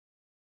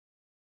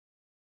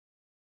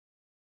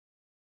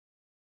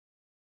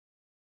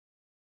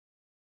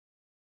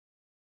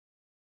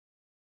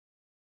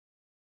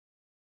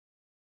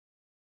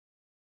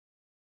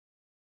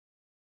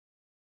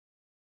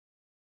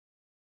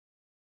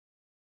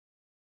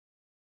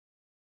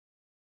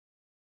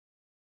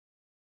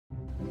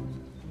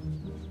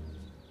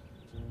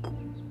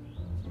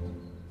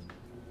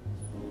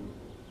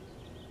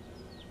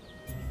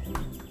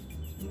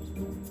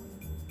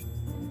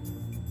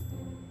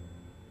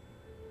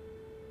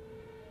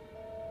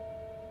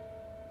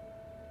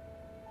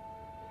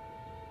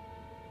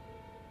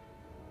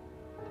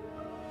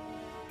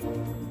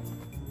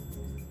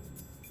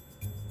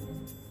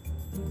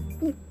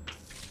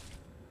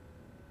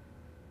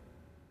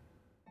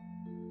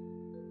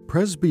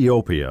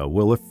Presbyopia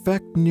will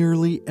affect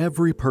nearly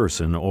every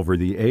person over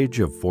the age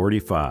of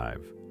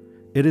 45.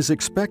 It is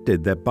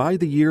expected that by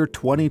the year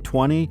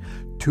 2020,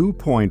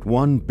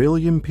 2.1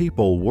 billion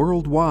people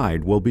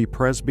worldwide will be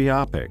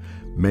presbyopic,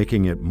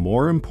 making it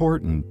more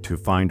important to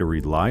find a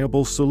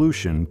reliable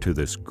solution to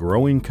this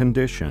growing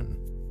condition.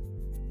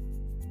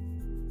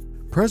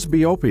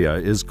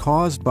 Presbyopia is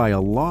caused by a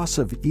loss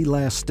of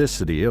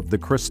elasticity of the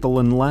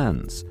crystalline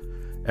lens.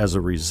 As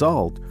a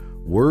result,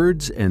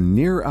 words and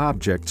near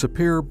objects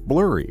appear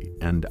blurry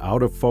and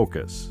out of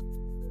focus.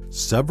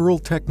 Several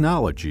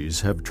technologies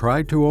have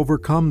tried to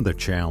overcome the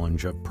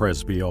challenge of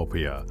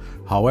presbyopia.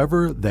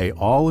 However, they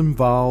all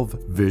involve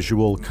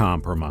visual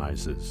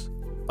compromises.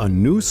 A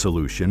new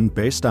solution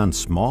based on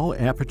small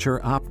aperture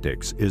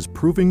optics is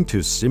proving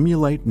to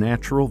simulate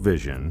natural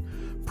vision,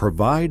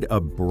 provide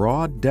a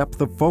broad depth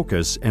of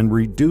focus, and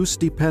reduce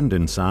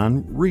dependence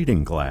on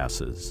reading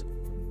glasses.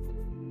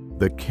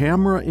 The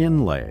camera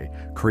Inlay,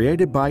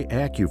 created by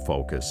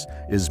AcuFocus,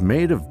 is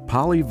made of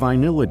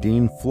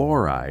polyvinylidene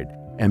fluoride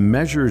and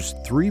measures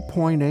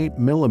 3.8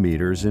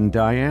 millimeters in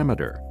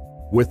diameter,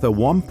 with a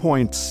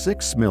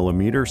 1.6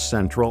 millimeter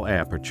central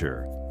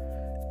aperture.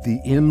 The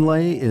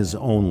Inlay is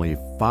only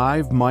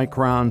 5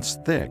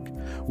 microns thick,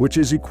 which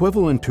is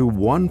equivalent to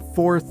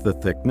 1/4 the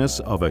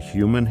thickness of a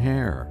human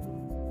hair.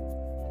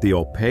 The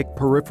opaque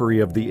periphery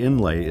of the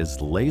Inlay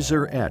is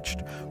laser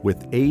etched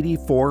with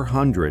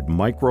 8,400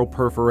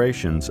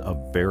 microperforations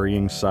of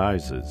varying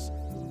sizes.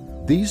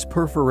 These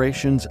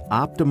perforations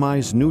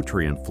optimize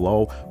nutrient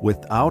flow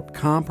without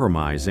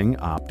compromising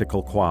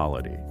optical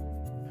quality.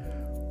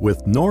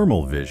 With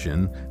normal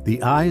vision,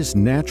 the eye's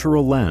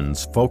natural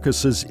lens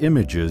focuses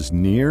images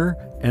near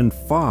and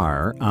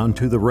far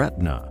onto the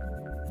retina.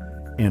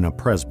 In a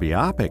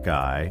presbyopic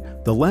eye,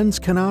 the lens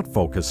cannot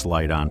focus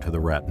light onto the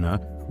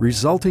retina,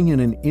 resulting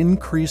in an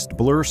increased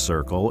blur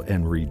circle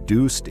and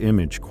reduced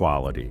image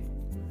quality.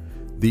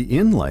 The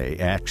Inlay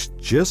acts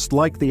just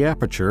like the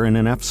aperture in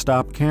an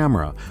f-stop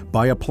camera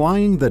by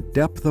applying the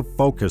depth of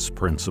focus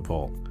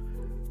principle.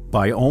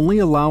 By only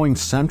allowing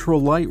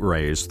central light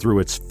rays through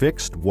its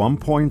fixed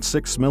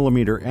 1.6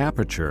 millimeter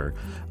aperture,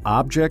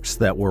 objects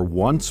that were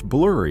once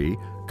blurry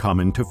come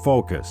into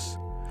focus.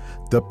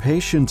 The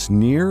patient's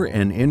near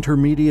and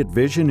intermediate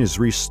vision is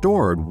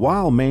restored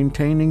while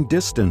maintaining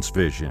distance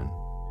vision.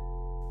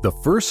 The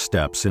first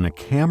steps in a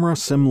camera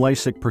sim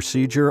LASIK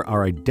procedure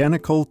are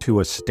identical to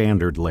a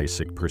standard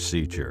LASIK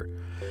procedure.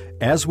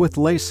 As with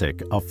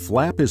LASIK, a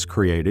flap is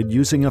created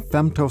using a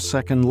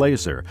femtosecond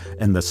laser,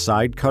 and the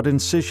side-cut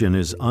incision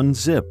is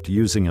unzipped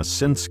using a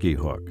Sinskey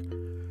hook.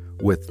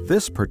 With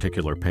this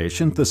particular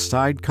patient, the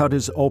side cut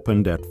is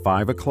opened at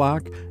 5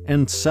 o'clock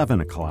and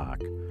 7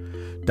 o'clock.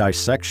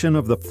 Dissection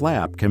of the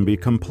flap can be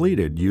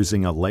completed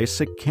using a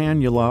LASIK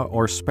cannula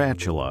or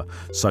spatula,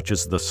 such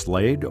as the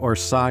Slade or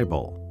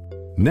Seibel.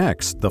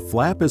 Next, the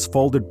flap is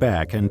folded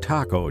back and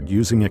tacoed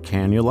using a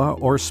cannula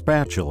or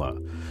spatula.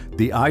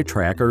 The eye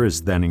tracker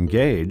is then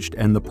engaged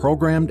and the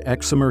programmed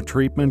excimer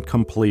treatment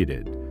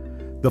completed.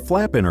 The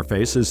flap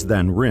interface is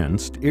then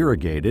rinsed,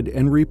 irrigated,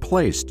 and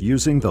replaced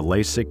using the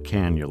LASIK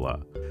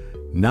cannula.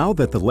 Now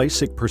that the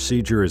LASIK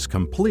procedure is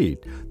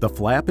complete, the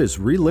flap is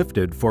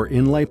relifted for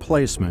inlay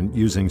placement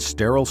using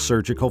sterile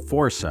surgical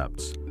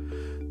forceps.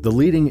 The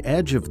leading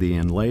edge of the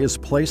inlay is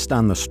placed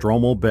on the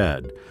stromal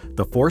bed.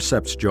 The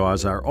forceps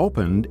jaws are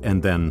opened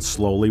and then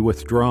slowly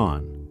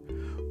withdrawn.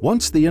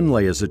 Once the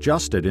inlay is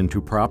adjusted into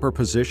proper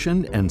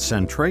position and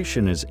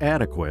centration is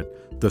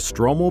adequate, the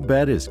stromal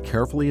bed is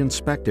carefully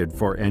inspected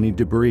for any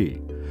debris.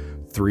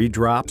 3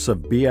 drops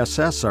of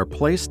BSS are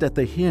placed at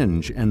the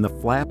hinge and the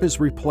flap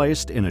is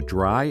replaced in a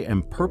dry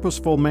and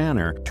purposeful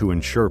manner to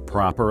ensure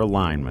proper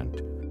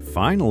alignment.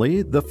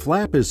 Finally, the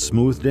flap is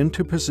smoothed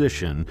into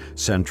position,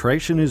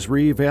 centration is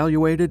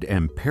reevaluated,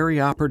 and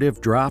perioperative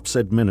drops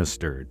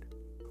administered.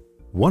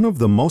 One of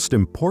the most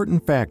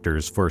important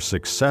factors for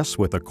success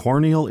with a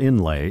corneal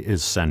inlay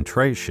is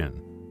centration.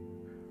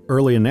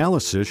 Early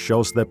analysis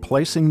shows that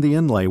placing the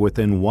inlay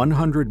within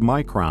 100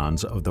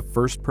 microns of the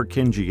first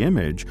Purkinje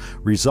image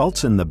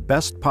results in the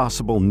best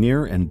possible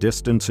near and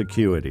distance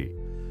acuity.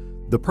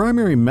 The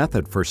primary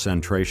method for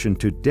centration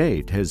to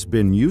date has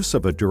been use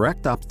of a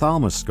direct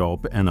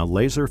ophthalmoscope and a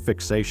laser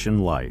fixation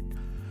light.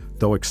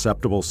 Though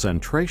acceptable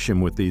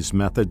centration with these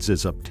methods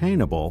is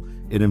obtainable,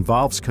 it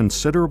involves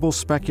considerable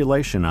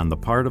speculation on the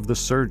part of the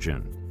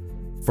surgeon.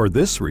 For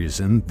this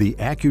reason, the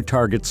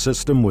AcuTarget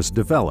system was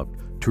developed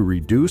to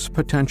reduce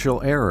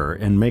potential error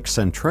and make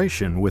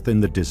centration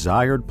within the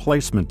desired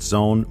placement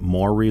zone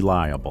more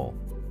reliable.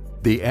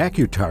 The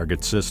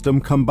AcuTarget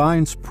system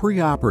combines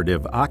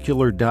preoperative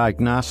ocular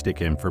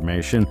diagnostic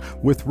information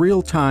with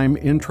real-time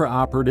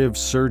intraoperative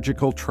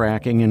surgical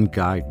tracking and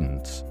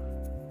guidance.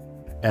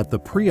 At the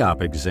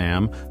pre-op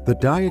exam, the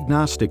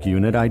diagnostic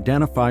unit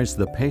identifies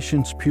the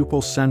patient's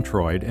pupil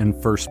centroid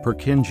and first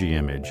Purkinje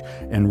image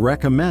and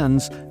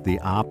recommends the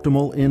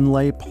optimal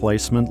inlay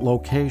placement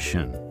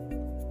location.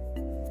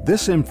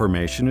 This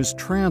information is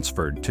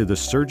transferred to the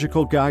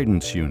surgical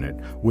guidance unit,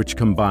 which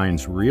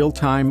combines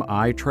real-time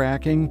eye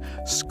tracking,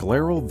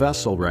 scleral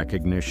vessel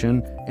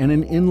recognition, and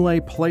an inlay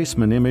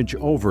placement image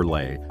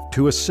overlay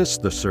to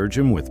assist the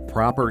surgeon with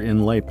proper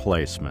inlay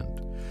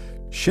placement.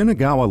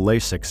 Shinagawa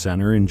LASIK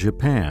Center in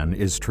Japan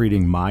is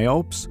treating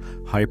myopes,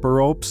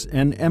 hyperopes,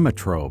 and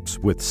emmetropes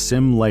with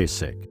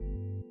LASIK.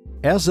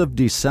 As of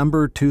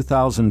December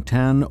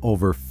 2010,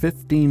 over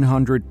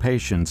 1,500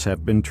 patients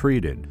have been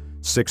treated.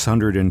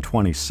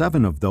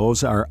 627 of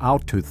those are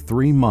out to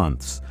 3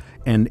 months,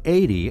 and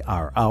 80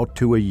 are out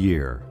to a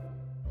year.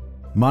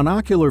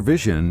 Monocular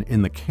vision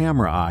in the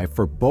camera eye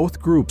for both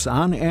groups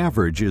on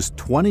average is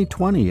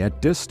 20/20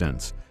 at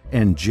distance,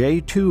 and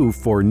J2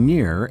 for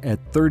near at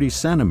 30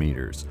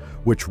 centimeters,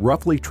 which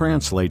roughly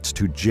translates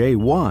to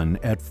J1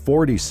 at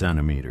 40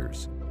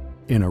 centimeters.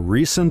 In a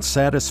recent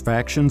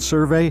satisfaction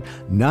survey,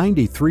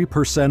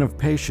 93% of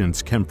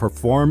patients can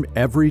perform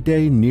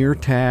everyday near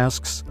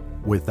tasks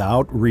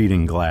without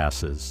reading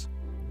glasses.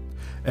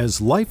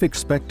 As life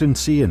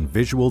expectancy and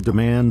visual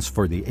demands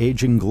for the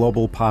aging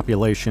global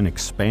population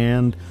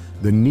expand,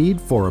 the need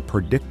for a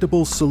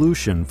predictable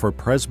solution for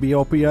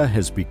presbyopia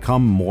has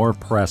become more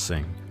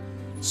pressing.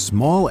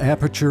 Small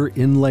aperture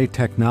inlay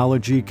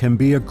technology can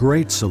be a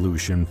great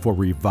solution for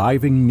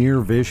reviving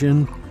near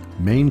vision,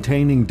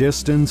 maintaining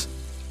distance,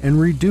 and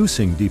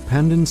reducing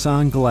dependence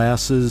on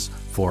glasses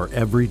for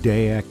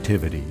everyday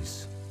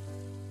activities.